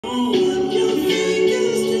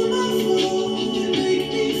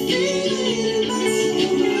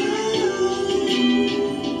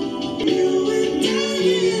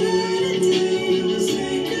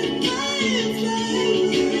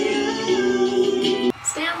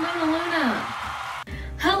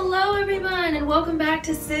welcome back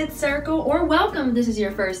to Sid's Circle, or welcome if this is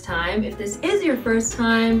your first time. If this is your first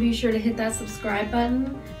time, be sure to hit that subscribe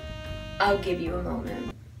button. I'll give you a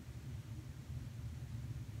moment.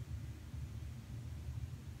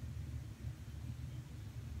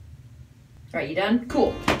 Alright, you done?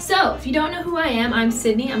 Cool. So, if you don't know who I am, I'm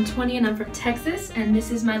Sydney, I'm 20 and I'm from Texas, and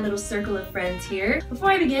this is my little circle of friends here.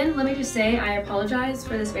 Before I begin, let me just say I apologize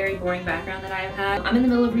for this very boring background that I have had. I'm in the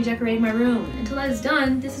middle of redecorating my room. Until that is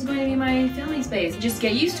done, this is going to be my filming space. Just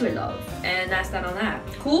get used to it, love. And that's that on that.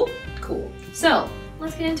 Cool? Cool. So,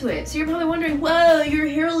 let's get into it. So you're probably wondering, whoa, your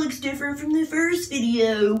hair looks different from the first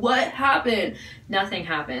video. What happened? Nothing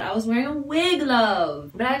happened. I was wearing a wig,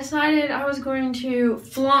 love. But I decided I was going to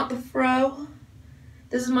flaunt the fro.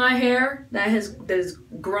 This is my hair that is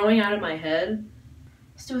growing out of my head.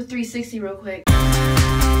 Let's do a 360 real quick.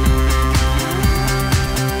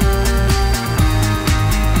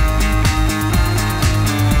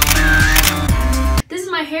 This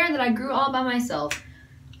is my hair that I grew all by myself.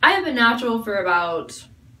 I have been natural for about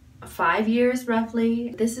 5 years, roughly.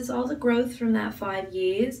 This is all the growth from that 5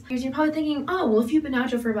 years. You're probably thinking, oh, well, if you've been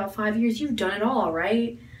natural for about 5 years, you've done it all,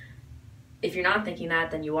 right? If you're not thinking that,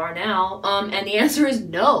 then you are now. And the answer is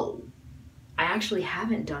no. I actually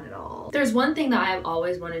haven't done it all. There's one thing that I've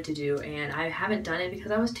always wanted to do, and I haven't done it because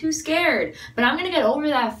I was too scared. But I'm gonna get over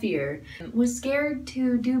that fear. I was scared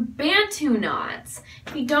to do bantu knots.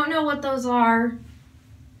 If you don't know what those are,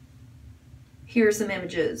 here are some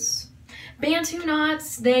images. Bantu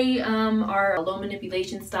knots, they are a low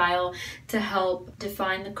manipulation style to help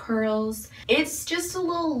define the curls. It's just a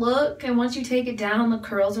little look, and once you take it down, the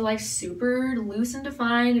curls are like super loose and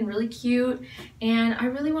defined and really cute, and I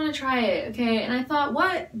really want to try it, okay? And I thought,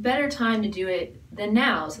 what better time to do it than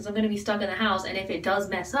now, since I'm going to be stuck in the house, and if it does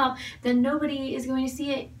mess up, then nobody is going to see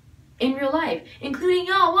it in real life, including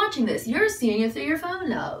y'all watching this. You're seeing it through your phone,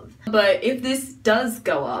 love. But if this does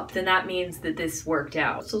go up, then that means that this worked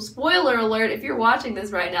out. So spoiler alert, if you're watching this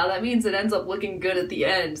right now, that means it ends up looking good at the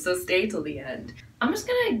end, so stay till the end. I'm just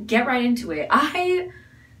gonna get right into it. I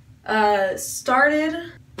started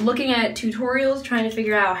looking at tutorials trying to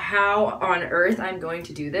figure out how on earth I'm going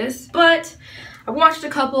to do this, but I watched a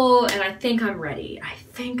couple and I think I'm ready. I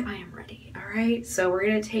think I am ready. Alright, so we're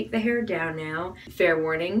gonna take the hair down now. Fair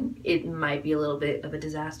warning, it might be a little bit of a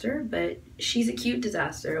disaster, but she's a cute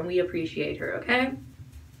disaster and we appreciate her, okay?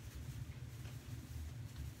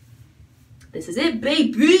 This is it,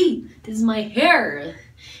 baby! This is my hair.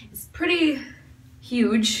 It's pretty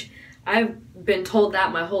huge. I've been told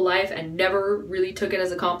that my whole life and never really took it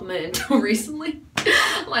as a compliment until recently.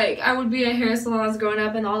 Like, I would be at hair salons growing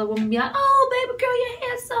up and all the women would be like, oh, baby girl, your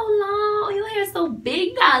hair's so long, your hair's so big,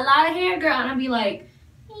 you got a lot of hair, girl. And I'd be like,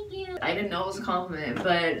 thank you. I didn't know it was a compliment,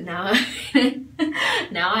 but now,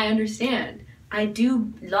 now I understand. I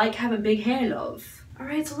do like having big hair, love. All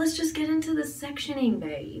right, so let's just get into the sectioning,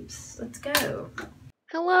 babes. Let's go.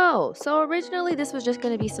 Hello! So originally this was just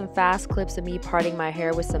going to be some fast clips of me parting my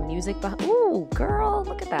hair with some music behind. Ooh, girl,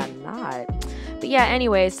 look at that knot. But yeah,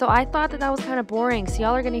 anyways, so I thought that was kind of boring, so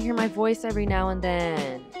y'all are going to hear my voice every now and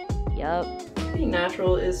then. Yup. Being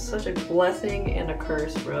natural is such a blessing and a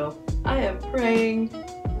curse, bro. I am praying,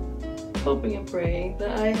 hoping and praying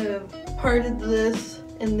that I have parted this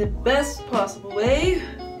in the best possible way.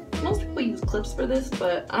 Most people use clips for this,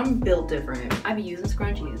 but I'm built different. I be using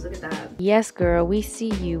scrunchies, look at that. Yes, girl, we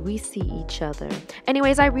see you, we see each other.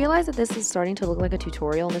 Anyways, I realized that this is starting to look like a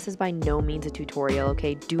tutorial, and this is by no means a tutorial,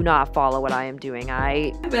 okay? Do not follow what I am doing,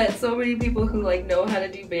 I bet so many people who like know how to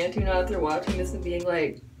do bantu knots are watching this and being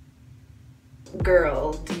like,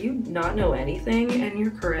 girl, do you not know anything? And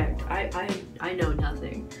you're correct, I know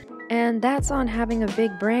nothing. And that's on having a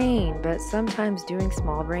big brain, but sometimes doing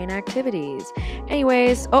small brain activities.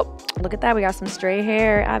 Anyways, oh, look at that, we got some stray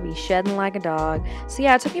hair. I be shedding like a dog. So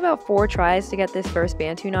yeah, it took me about 4 tries to get this first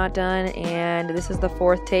bantu knot done, and this is the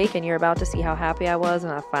 4th take, and you're about to see how happy I was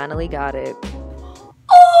when I finally got it.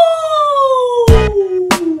 Oh!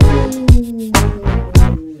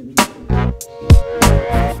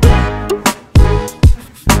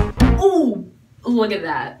 Look at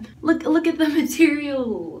that. Look at the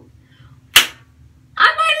material. I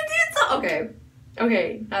might have did so.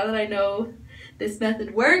 Okay, now that I know this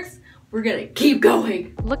method works, we're gonna keep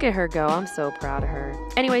going. Look at her go, I'm so proud of her.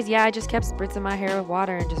 Anyways, yeah, I just kept spritzing my hair with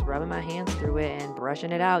water and just rubbing my hands through it and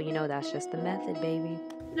brushing it out. You know, that's just the method, baby.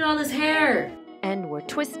 Look at all this hair. And we're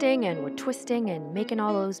twisting and making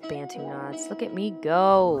all those bantu knots. Look at me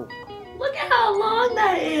go. Look at how long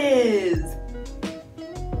that is.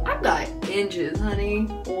 I've got inches, honey.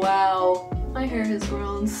 Wow, my hair has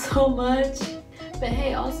grown so much. But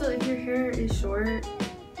hey, also if your hair is short,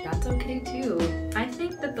 that's okay too. I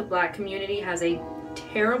think that the Black community has a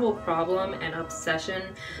terrible problem and obsession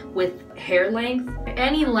with hair length.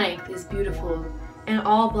 Any length is beautiful, and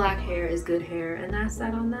all Black hair is good hair, and that's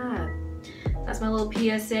that on that. That's my little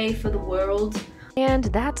PSA for the world. And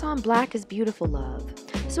that's on Black is Beautiful, love.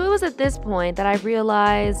 So it was at this point that I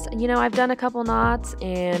realized, you know, I've done a couple knots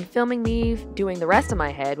and filming me doing the rest of my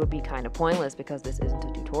head would be kind of pointless because this isn't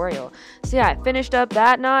a tutorial. So yeah, I finished up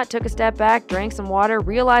that knot, took a step back, drank some water,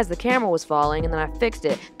 realized the camera was falling, and then I fixed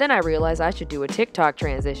it. Then I realized I should do a TikTok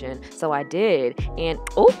transition. So I did. And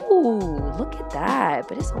oh, look at that.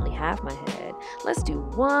 But it's only half my head. Let's do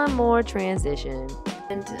one more transition.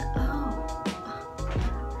 And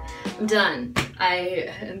I'm done. I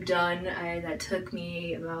am done. That took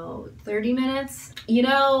me about 30 minutes. You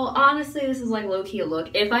know, honestly, this is like low-key a look.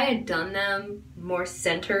 If I had done them more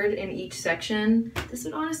centered in each section, this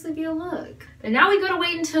would honestly be a look. But now we gotta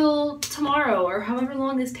wait until tomorrow or however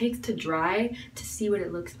long this takes to dry to see what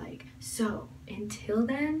it looks like. So until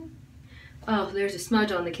then, oh, there's a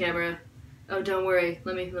smudge on the camera. Oh, don't worry.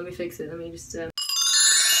 Let me fix it. Let me just.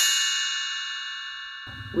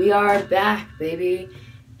 We are back, baby.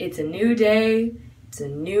 It's a new day, it's a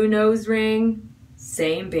new nose ring,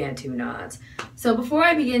 same bantu knots. So before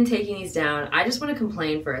I begin taking these down, I just want to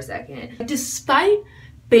complain for a second. Despite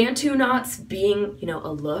bantu knots being, you know, a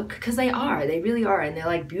look, because they really are, and they're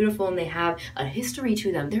like beautiful and they have a history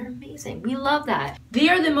to them. They're amazing, we love that. They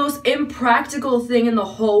are the most impractical thing in the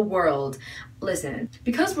whole world. Listen,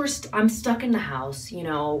 because I'm stuck in the house, you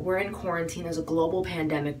know, we're in quarantine, there's a global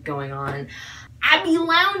pandemic going on. I be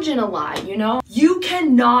lounging a lot, you know? You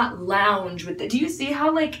cannot lounge with it. Do you see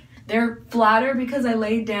how like they're flatter because I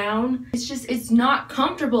laid down? It's not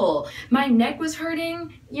comfortable. My neck was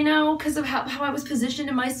hurting, you know, because of how I was positioned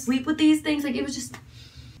in my sleep with these things. Like it was just,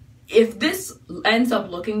 if this ends up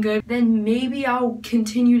looking good, then maybe I'll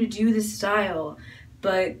continue to do this style.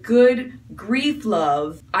 But good grief,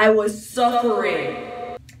 love, I was suffering.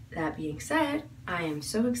 That being said, I am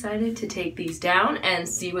so excited to take these down and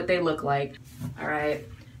see what they look like. All right.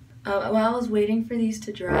 While I was waiting for these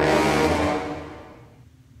to dry,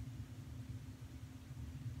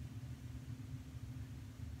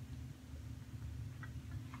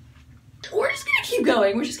 we're just gonna keep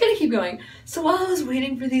going. We're just gonna keep going. So while I was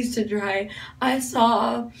waiting for these to dry, I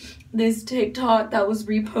saw this TikTok that was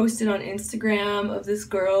reposted on Instagram of this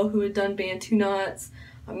girl who had done bantu knots.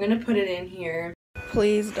 I'm gonna put it in here.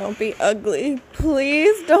 Please don't be ugly.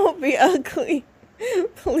 Please don't be ugly.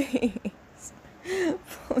 Please.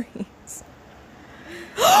 Please.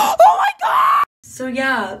 Oh my god! So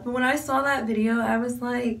yeah, but when I saw that video, I was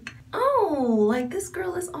like, oh, like this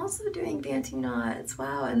girl is also doing bantu knots.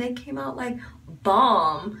 Wow, and they came out like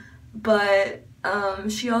bomb. But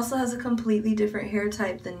she also has a completely different hair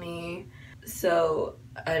type than me. So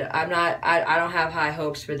I don't have high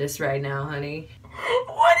hopes for this right now, honey.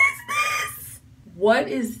 What is this? What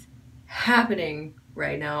is happening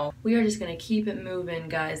right now? We are just gonna keep it moving,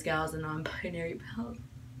 guys, gals, and non-binary pals.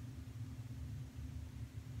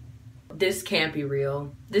 This can't be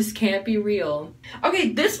real. This can't be real.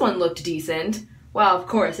 Okay, this one looked decent. Wow, of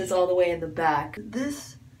course, it's all the way in the back.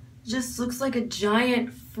 This just looks like a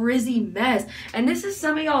giant frizzy mess. And this is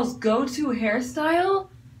some of y'all's go-to hairstyle?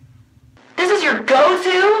 This is your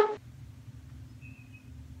go-to?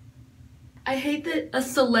 I hate that a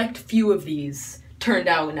select few of these turned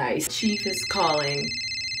out nice. Chief is calling.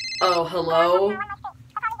 Oh, hello?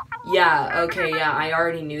 Yeah, okay, yeah, I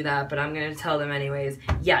already knew that, but I'm gonna tell them anyways.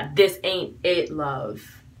 Yeah, this ain't it,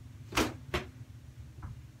 love.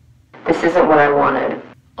 This isn't what I wanted.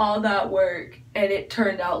 All that work, and it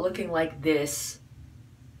turned out looking like this.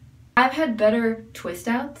 I've had better twist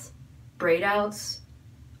outs, braid outs,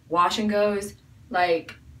 wash and goes.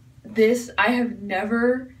 Like this, I have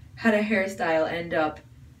never had a hairstyle end up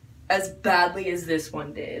as badly as this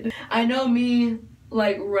one did. I know me,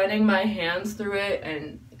 like, running my hands through it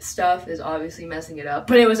and stuff is obviously messing it up,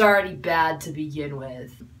 but it was already bad to begin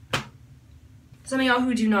with. Some of y'all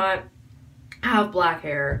who do not have black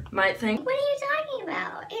hair might think, what are you talking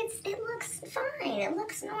about? It looks fine. It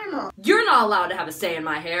looks normal. You're not allowed to have a say in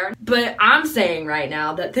my hair, but I'm saying right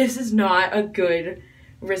now that this is not a good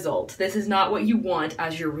result. This is not what you want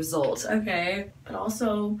as your result, okay? But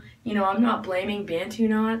also, you know, I'm not blaming bantu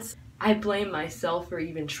knots. I blame myself for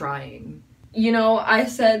even trying. You know, I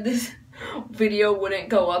said this video wouldn't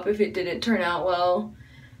go up if it didn't turn out well.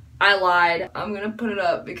 I lied. I'm gonna put it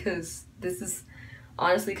up because this is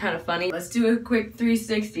honestly kind of funny. Let's do a quick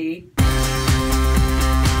 360.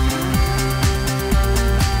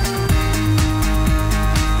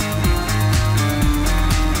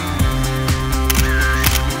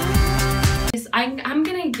 I'm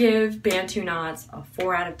gonna give bantu knots a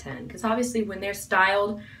 4 out of 10 because obviously when they're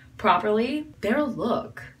styled properly, they're a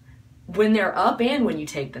look. When they're up and when you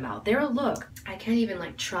take them out, they're a look. I can't even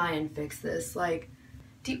like try and fix this. Like,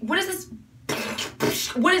 what is this?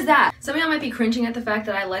 What is that? Some of y'all might be cringing at the fact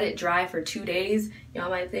that I let it dry for 2 days. Y'all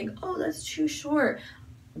might think, oh, that's too short.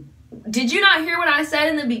 Did you not hear what I said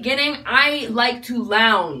in the beginning? I like to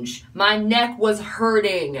lounge. My neck was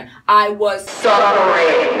hurting. I was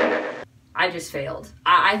suffering. I just failed.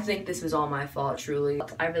 I think this was all my fault, truly.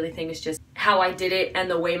 I really think it's just how I did it and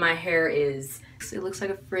the way my hair is. It looks like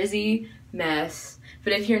a frizzy mess.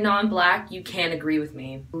 But if you're non-black, you can't agree with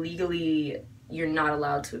me. Legally, you're not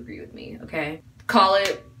allowed to agree with me, okay? Call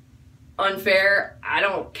it unfair. I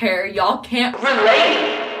don't care. Y'all can't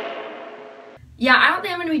relate. Yeah, I don't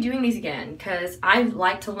think I'm gonna be doing these again because I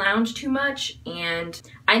like to lounge too much and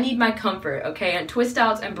I need my comfort, okay? And twist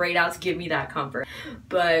outs and braid outs give me that comfort.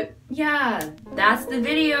 But yeah, that's the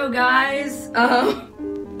video, guys.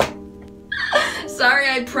 Sorry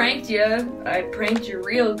I pranked you. I pranked you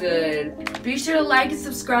real good. Be sure to like and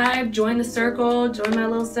subscribe, join the circle, join my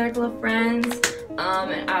little circle of friends.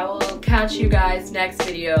 And I will catch you guys next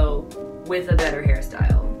video with a better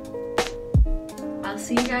hairstyle. I'll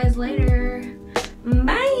see you guys later.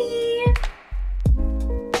 Bye!